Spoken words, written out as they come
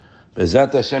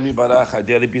Bezat Hashem Yibarach,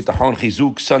 Adeli Bitachon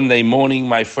Chizuk, Sunday morning,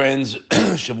 my friends.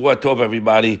 Shavua Tov,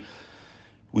 everybody.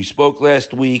 We spoke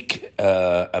last week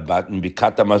about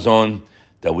Bikat Hamazon,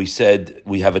 that we said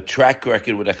we have a track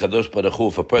record with HaKadosh Baruch Hu.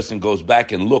 If a person goes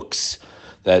back and looks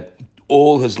that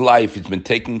all his life he's been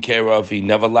taken care of, he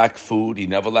never lacked food, he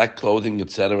never lacked clothing,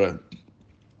 etc.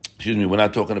 Excuse me, we're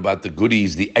not talking about the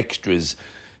goodies, the extras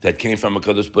that came from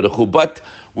HaKadosh Baruch Hu. But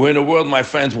we're in a world, my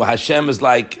friends, where Hashem is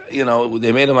like,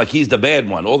 they made him like he's the bad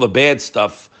one. All the bad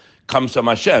stuff comes from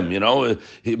Hashem, Mina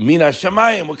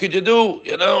Shemayim, what could you do?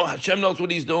 Hashem knows what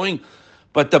he's doing.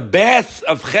 But the bath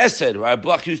of chesed, right?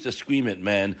 Bloch used to scream it,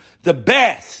 man. The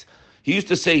bath. He used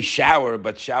to say shower,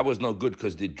 but shower's no good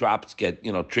because the drops get,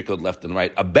 trickled left and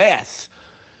right. A bath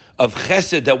of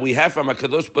chesed that we have from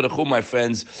HaKadosh Baruch Hu, my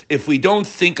friends, if we don't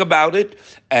think about it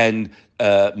and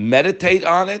meditate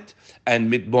on it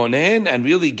and mitbonen and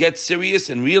really get serious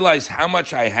and realize how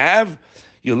much I have,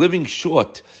 you're living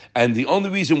short. And the only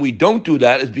reason we don't do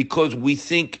that is because we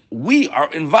think we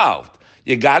are involved.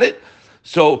 You got it?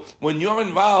 So when you're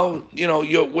involved,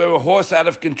 we're a horse out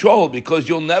of control because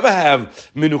you'll never have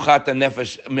minuchat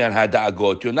nefesh min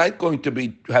hada'agot. You're not going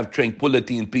to have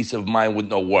tranquility and peace of mind with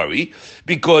no worry.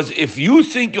 Because if you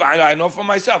think, I know for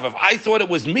myself, if I thought it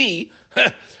was me,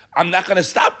 I'm not going to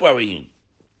stop worrying,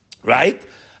 right?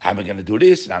 How am I going to do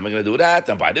this? And how am I going to do that?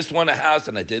 And buy this one a house,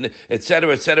 and I didn't, et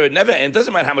cetera, et cetera. It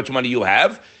doesn't matter how much money you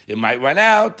have. It might run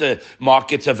out. The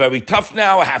markets are very tough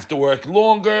now. I have to work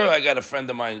longer. I got a friend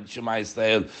of mine, Shemai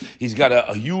Israel. He's got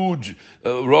a huge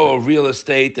row of real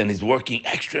estate, and he's working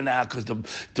extra now because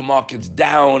the market's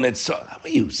down. And so, how are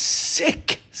you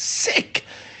sick?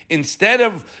 Instead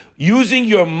of using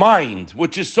your mind,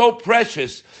 which is so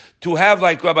precious, to have,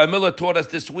 like Rabbi Miller taught us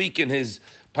this week in his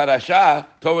Parashah,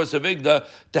 Torah Savigda,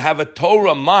 to have a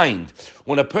Torah mind.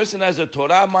 When a person has a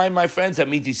Torah mind, my friends, that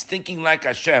means he's thinking like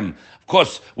Hashem. Of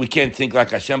course, we can't think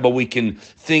like Hashem, but we can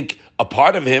think a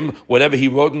part of him. Whatever he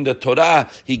wrote in the Torah,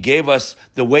 he gave us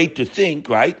the way to think,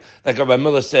 right? Like Rabbi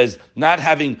Miller says, not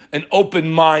having an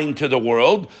open mind to the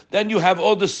world, then you have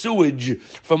all the sewage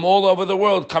from all over the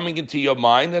world coming into your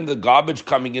mind and the garbage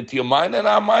coming into your mind, and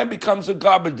our mind becomes a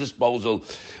garbage disposal.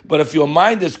 But if your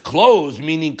mind is closed,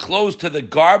 meaning closed to the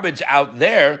garbage out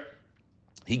there,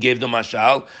 he gave the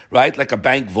mashal, right? Like a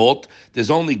bank vault.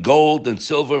 There's only gold and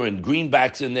silver and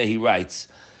greenbacks in there, he writes.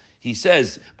 He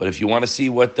says, but if you want to see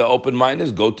what the open mind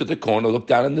is, go to the corner, look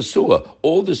down in the sewer.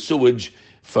 All the sewage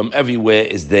from everywhere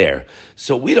is there.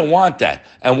 So we don't want that.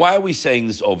 And why are we saying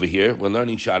this over here? We're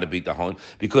learning Shara Bitachon.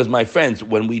 Because, my friends,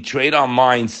 when we trade our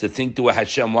minds to think to what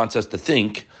Hashem wants us to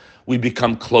think, we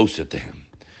become closer to him.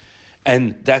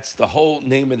 And that's the whole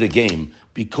name of the game.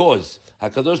 Because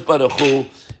HaKadosh Baruch Hu,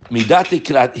 midat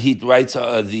ikrat, he writes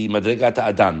the Madrigat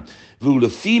Adam,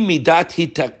 v'ulefi midat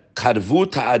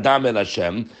hitkarvut ha'adam el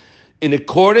Hashem, in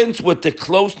accordance with the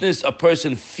closeness a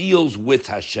person feels with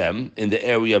Hashem in the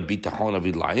area of bitachon, of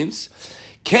reliance,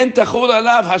 ken tachul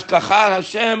alav hashkachar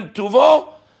Hashem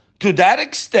tuvo. To that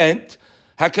extent,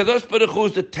 HaKadosh Baruch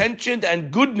Hu's attention and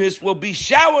goodness will be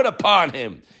showered upon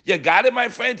him. You got it, my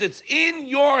friends? It's in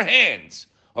your hands.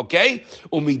 Okay?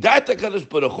 Umidat HaKadosh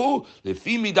Baruch Hu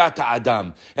lefi midat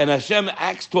ha'adam. And Hashem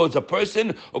acts towards a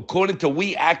person according to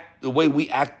the way we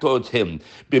act towards him.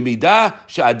 B'midah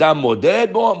she'adam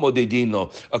moded bo modedin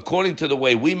lo. According to the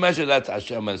way we measure, that's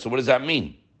Hashem. And so what does that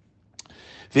mean?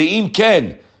 Ve'im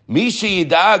ken, mi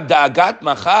she'yidag da'agat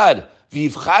machar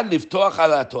v'yivchad liftoach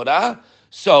ala Torah.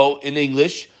 So, in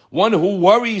English, one who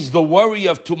worries the worry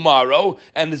of tomorrow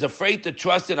and is afraid to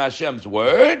trust in Hashem's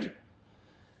word,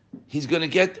 he's going to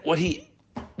get what he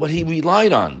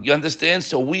relied on. You understand?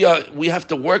 So we have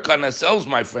to work on ourselves,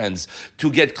 my friends,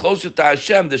 to get closer to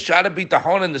Hashem. The Shara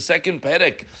Bitachon in the second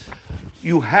perek,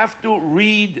 you have to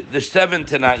read the 7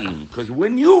 Tanaim, because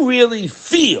when you really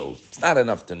feel, it's not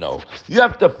enough to know. You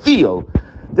have to feel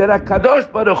that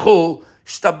HaKadosh Baruch Hu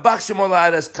Shtabach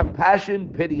Shemolad has compassion,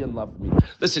 pity, and love me.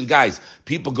 Listen, guys,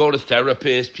 people go to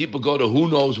therapists, people go to who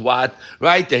knows what,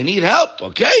 right? They need help,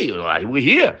 okay? Right, we're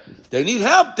here. They need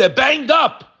help. They're banged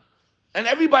up. And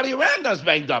everybody around us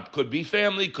banged up. Could be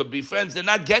family, could be friends. They're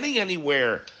not getting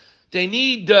anywhere. They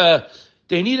need a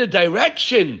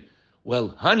direction.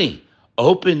 Well, honey,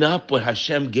 open up what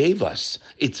Hashem gave us.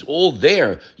 It's all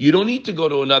there. You don't need to go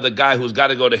to another guy who's got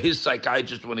to go to his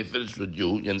psychiatrist when he finishes with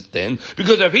you understand?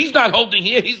 Because if he's not holding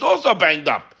here, he's also banged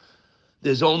up.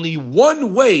 There's only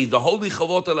one way, the Holy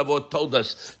Chavot Alavot told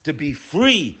us, to be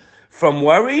free from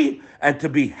worry and to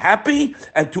be happy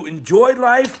and to enjoy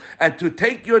life and to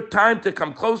take your time to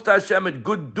come close to Hashem and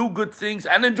do good things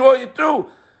and enjoy it too.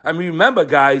 I mean, remember,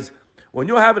 guys, when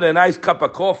you're having a nice cup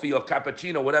of coffee or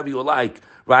cappuccino, whatever you like,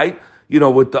 right?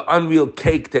 with the unreal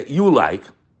cake that you like.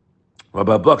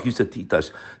 Rabbi Buck used to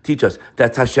teach us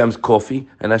that's Hashem's coffee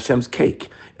and Hashem's cake.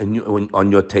 And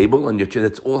on your table, on your chair,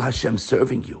 that's all Hashem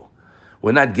serving you.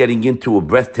 We're not getting into a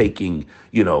breathtaking,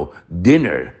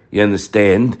 dinner, you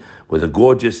understand, with a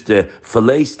gorgeous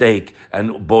filet steak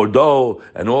and Bordeaux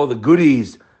and all the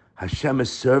goodies. Hashem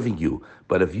is serving you.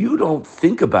 But if you don't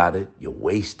think about it, you're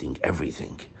wasting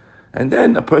everything. And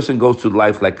then a person goes through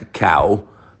life like a cow.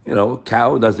 A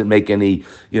cow doesn't make any,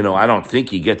 I don't think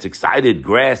he gets excited.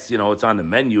 Grass, it's on the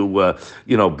menu,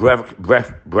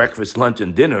 breakfast, lunch,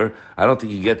 and dinner. I don't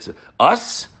think he gets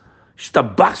us. He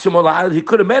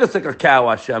could have made us like a cow,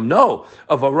 Hashem. No,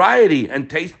 a variety and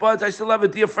taste buds. I still have a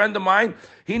dear friend of mine.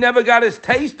 He never got his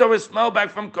taste or his smell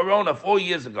back from Corona 4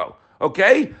 years ago.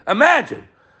 Okay? Imagine.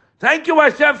 Thank you,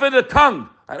 Hashem, for the tongue.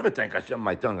 I never thank Hashem for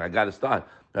my tongue. I got to start.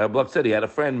 Block said he had a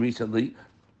friend recently.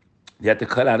 He had to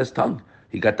cut out his tongue.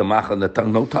 He got the mach on the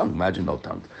tongue, no tongue. Imagine no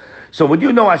tongue. So when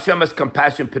you know Hashem has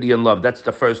compassion, pity, and love, that's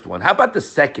the first one. How about the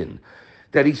second?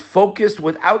 That he's focused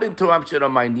without interruption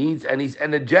on my needs, and he's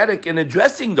energetic in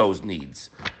addressing those needs.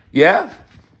 Yeah?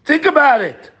 Think about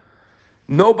it.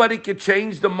 Nobody can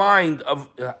change the mind of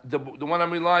the one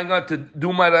I'm relying on to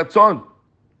do my ratzon.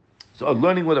 So I was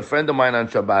learning with a friend of mine on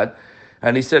Shabbat,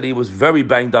 and he said he was very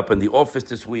banged up in the office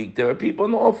this week. There are people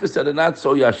in the office that are not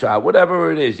so yashar,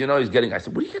 whatever it is, he's getting. I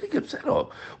said, what are you getting upset over?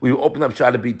 We opened up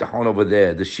Shad B'Tachon over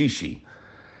there, the shishi.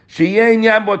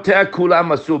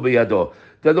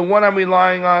 They're the one I'm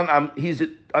relying on. I'm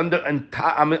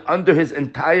under his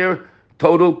entire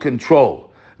total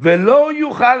control. You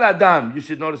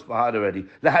should notice Bahad already.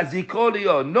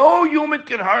 No human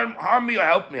can harm me or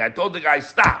help me. I told the guy,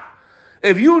 stop.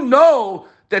 If you know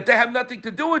that they have nothing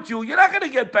to do with you, you're not going to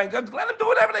get banged up. Let them do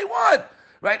whatever they want.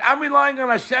 Right? I'm relying on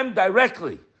Hashem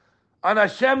directly.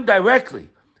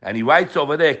 And he writes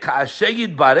over there,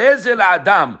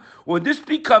 when this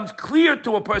becomes clear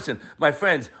to a person, my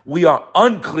friends, we are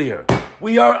unclear.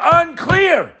 We're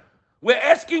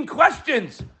asking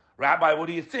questions. Rabbi, what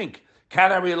do you think?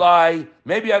 Can I rely?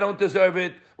 Maybe I don't deserve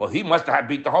it. Well, he must have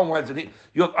beat the home runs.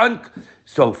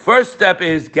 So first step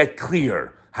is get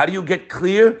clear. How do you get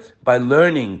clear? By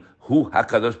learning who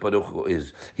HaKadosh Baruch Hu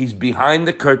is. He's behind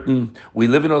the curtain. We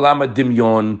live in Olam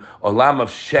HaDimyon, Olam of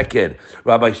Sheked.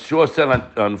 Rabbi Shor said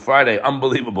on Friday,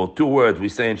 unbelievable, 2 words we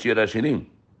say in Shir HaShirim.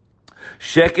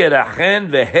 Sheked achen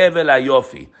vehevel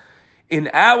hayofi. In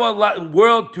our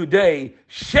world today,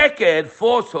 Sheked,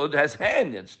 falsehood, has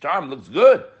hand. Its charm looks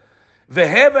good.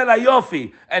 Vehevel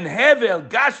hayofi. And Hevel,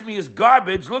 Gashmi, is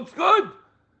garbage, looks good.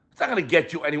 It's not going to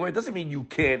get you anywhere. It doesn't mean you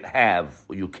can't have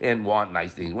or you can't want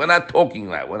nice things. We're not talking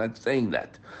that. We're not saying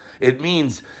that. It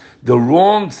means the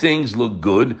wrong things look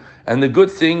good and the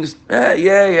good things,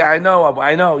 I know.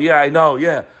 I know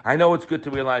it's good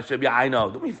to realize, yeah, I know.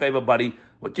 Do me a favor, buddy.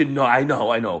 What you know, I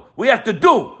know. We have to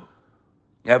do.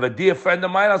 I have a dear friend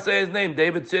of mine, I'll say his name,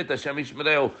 David Sitt, Hashem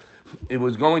Yishmereu. It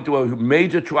was going through a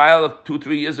major trial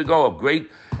 2-3 years ago, a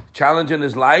great challenge in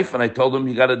his life, and I told him,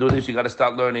 you got to do this, you got to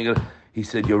start learning. He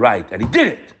said, you're right. And he did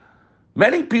it.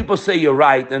 Many people say you're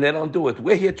right and they don't do it.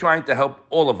 We're here trying to help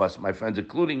all of us, my friends,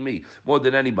 including me, more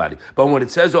than anybody. But when it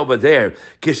says over there,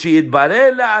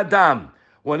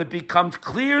 when it becomes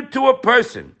clear to a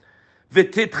person,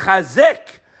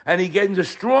 and he gains a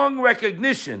strong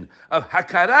recognition of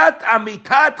hakarat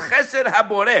amitat chesed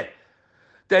haboreh,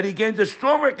 that he gains a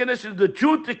strong recognition of the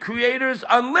truth, the Creator's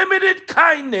unlimited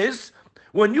kindness.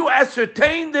 When you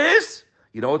ascertain this,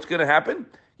 you know what's going to happen?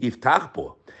 Yiftach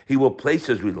bo. He will place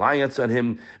his reliance on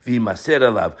him. V'maser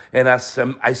alav. And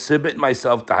I submit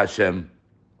myself to Hashem.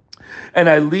 And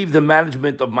I leave the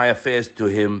management of my affairs to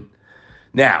him.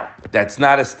 Now, that's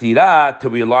not a stira to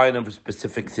rely on him for a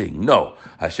specific thing. No.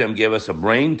 Hashem gave us a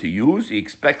brain to use. He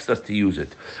expects us to use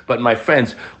it. But my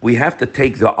friends, we have to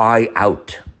take the I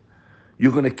out.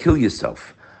 You're going to kill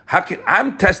yourself.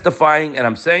 I'm testifying and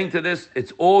I'm saying to this,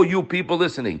 it's all you people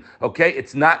listening, okay?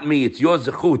 It's not me, it's your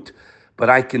zechut. But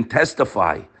I can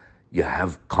testify, you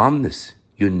have calmness.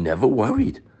 You're never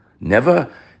worried.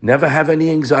 Never have any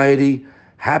anxiety.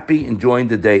 Happy, enjoying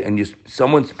the day. And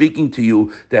someone speaking to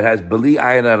you that has Beli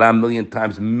Ayin Hara a million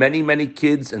times, many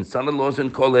kids and son-in-laws in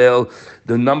Kolel.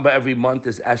 The number every month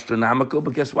is astronomical.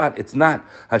 But guess what? It's not.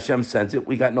 Hashem sends it.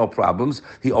 We got no problems.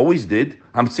 He always did.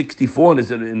 I'm 64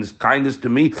 and in his kindness to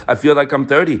me, I feel like I'm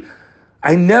 30.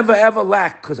 I never ever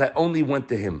lacked because I only went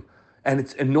to him. And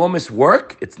it's enormous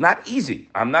work. It's not easy.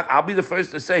 I'll be the first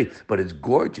to say, but it's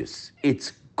gorgeous.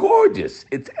 It's gorgeous.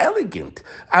 It's elegant.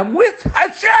 I'm with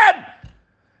Hashem.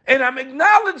 And I'm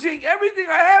acknowledging everything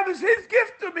I have is his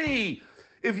gift to me.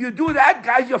 If you do that,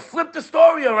 guys, you flip the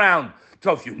story around.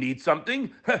 So if you need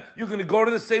something, you're going to go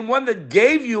to the same one that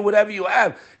gave you whatever you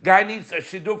have. Guy needs a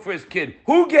shidduch for his kid.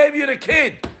 Who gave you the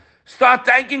kid? Start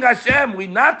thanking Hashem. We're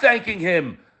not thanking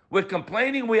Him. We're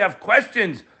complaining. We have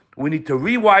questions. We need to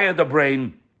rewire the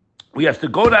brain. We have to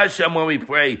go to Hashem when we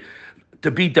pray,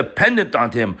 to be dependent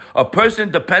on Him. A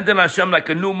person dependent on Hashem like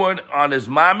a newborn on his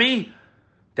mommy,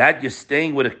 that you're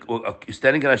staying with you're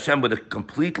standing on Hashem with a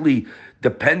completely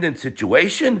dependent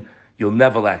situation, you'll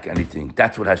never lack anything.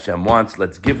 That's what Hashem wants.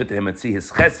 Let's give it to Him and see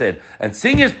His chesed and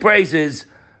sing His praises.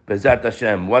 Bezat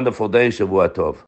Hashem. Wonderful day. Shavua Tov.